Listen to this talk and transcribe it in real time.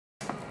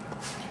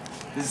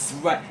This is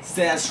right.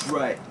 That's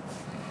right.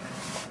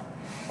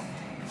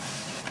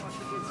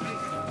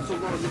 So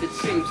long as it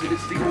seems that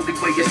it's the only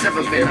way it's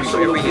ever been. I'm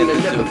so in the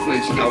never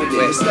flinch. Out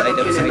west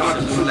items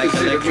like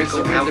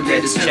electrical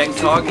outlets, check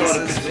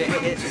targets.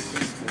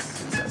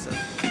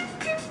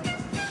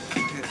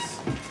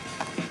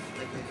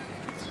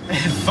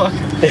 Fuck.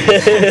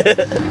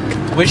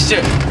 Which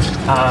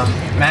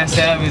Mass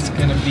Ave is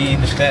gonna be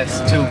the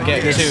best to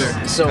get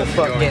to. So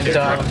fucking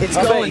dark. It's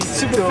going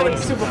super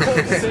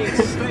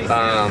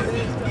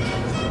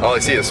All I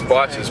see is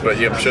splotches, but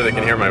yeah, I'm sure they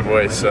can hear my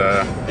voice.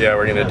 Yeah,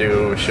 we're gonna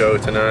do a show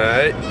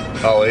tonight,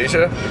 All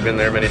Asia. We've been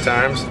there many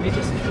times,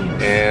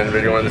 and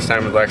we're doing this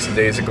time with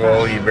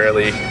LAxidaizical. He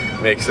barely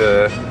makes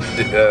a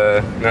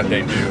not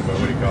debut, but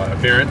what do you call it?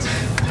 Appearance.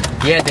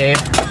 Yeah, Dave.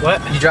 What?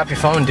 You dropped your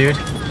phone, dude.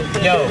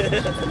 Yo,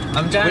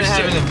 I'm trying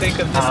to think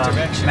of this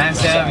direction.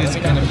 Mass Ave is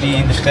gonna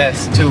be the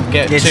best to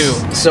get to.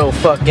 So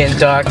fucking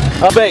dark.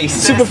 Face,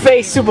 super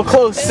face, super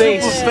close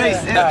face. Super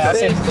face, yeah.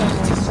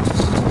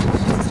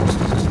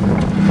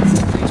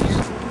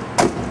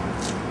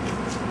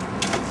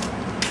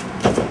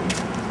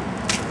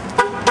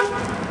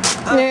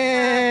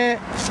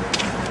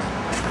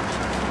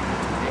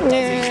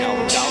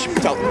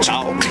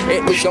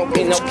 It don't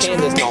be no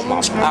candles no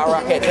more. I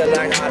rock it till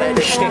I got it.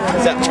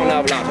 Set on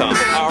the block. I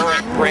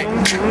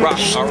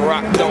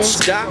rock, don't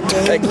stop.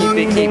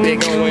 Keep it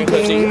going,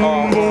 cause he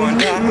all on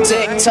top.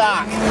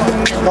 TikTok.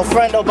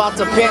 Nofriendo about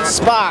to pinch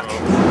Spock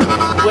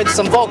with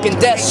some Vulcan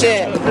death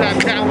shit.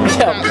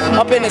 Yo,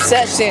 up in the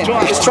session,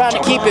 just trying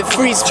to keep it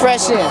freeze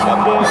freshin'.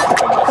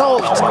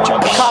 Cold.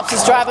 Cops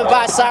is driving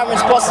by,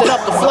 sirens busting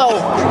up the flow.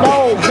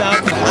 No.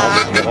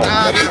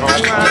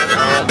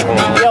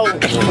 Yo,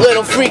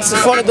 little freaks in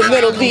front of the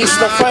Middle East.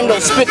 Nofriendo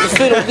spit the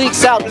fiddle,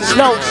 leaks out these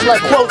notes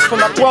like quotes from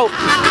my throat.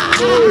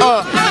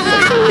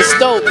 It's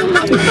dope.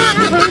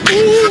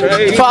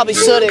 Probably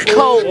should have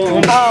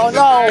cold. Oh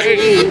no.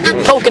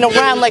 Poking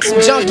around like some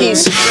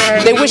junkies.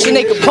 They wishing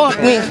they could punk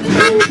me.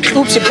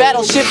 Oops, your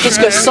battleship just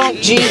got sunk,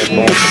 G.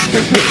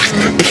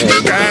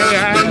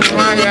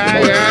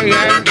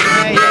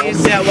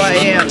 It's how I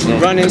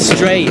am, running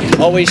straight,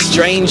 always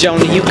strange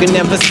on it. You can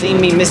never see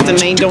me, Mr.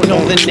 Main, don't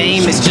know the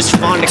name. It's just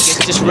phonic,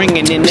 it's just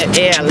ringing in the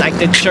air like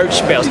the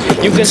church bells.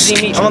 You can see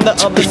me on the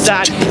other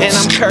side, and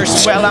I'm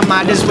cursed. Well, I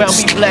might as well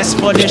be blessed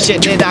for the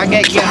shit that I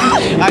get.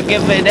 Yeah, I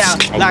give it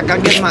out like I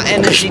give my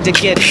energy to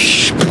get.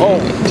 Oh,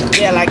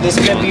 yeah, like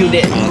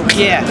distributed.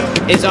 Yeah,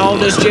 it's all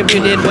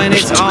distributed when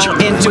it's all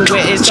into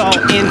it. It's all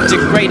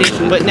integrated,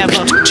 but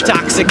never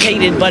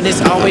intoxicated. But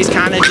it's always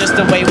kind of just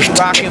the way we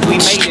rock it. We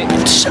made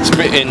it.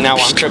 Spitting, now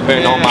I'm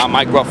tripping on my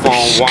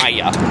microphone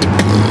wire.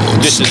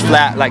 This is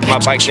flat like my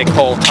bike's a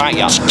cold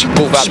tire.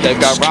 Move out the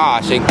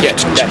garage and get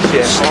that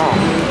shit on.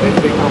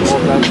 If we come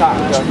over the top,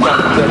 the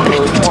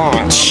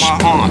on my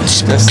arm.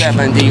 The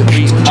 70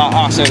 beat,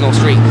 Arsenal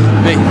Street.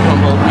 Big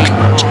humble beat,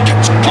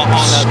 on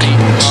the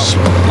beat,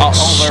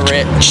 over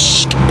it.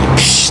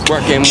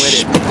 Working with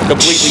it,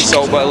 completely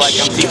sober like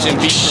I'm teaching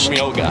beat from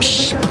yoga.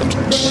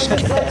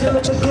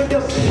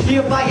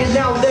 You're fighting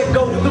now, let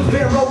go the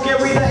Farrel.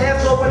 Carry the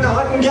afro and the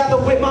hunt and gather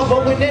with my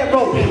bow and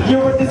arrow.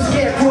 You're the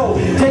scarecrow,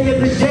 day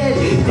of the dead.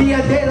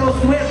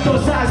 Diaderos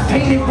muertos, eyes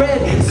painted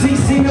red. See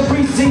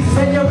scenery, see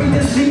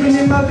señorita sleeping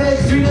in my bed.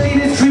 Street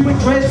leaders, street with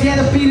dreads,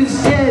 yeah, the beat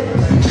is dead.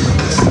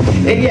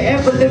 And you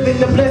ever living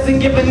the blessing,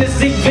 giving the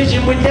sick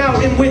vision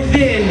without and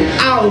within.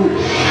 Out.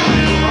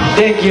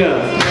 Thank you.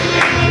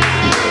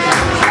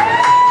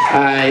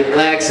 Alright,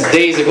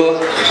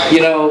 LAxidaizical. You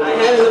know, I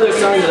had another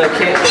song that I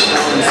can't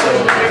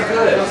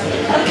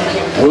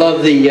I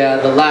love the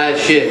live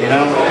shit, you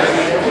know?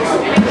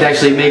 It's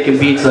actually making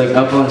beats like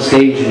up on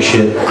stage and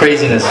shit.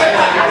 Craziness.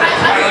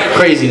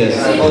 Craziness.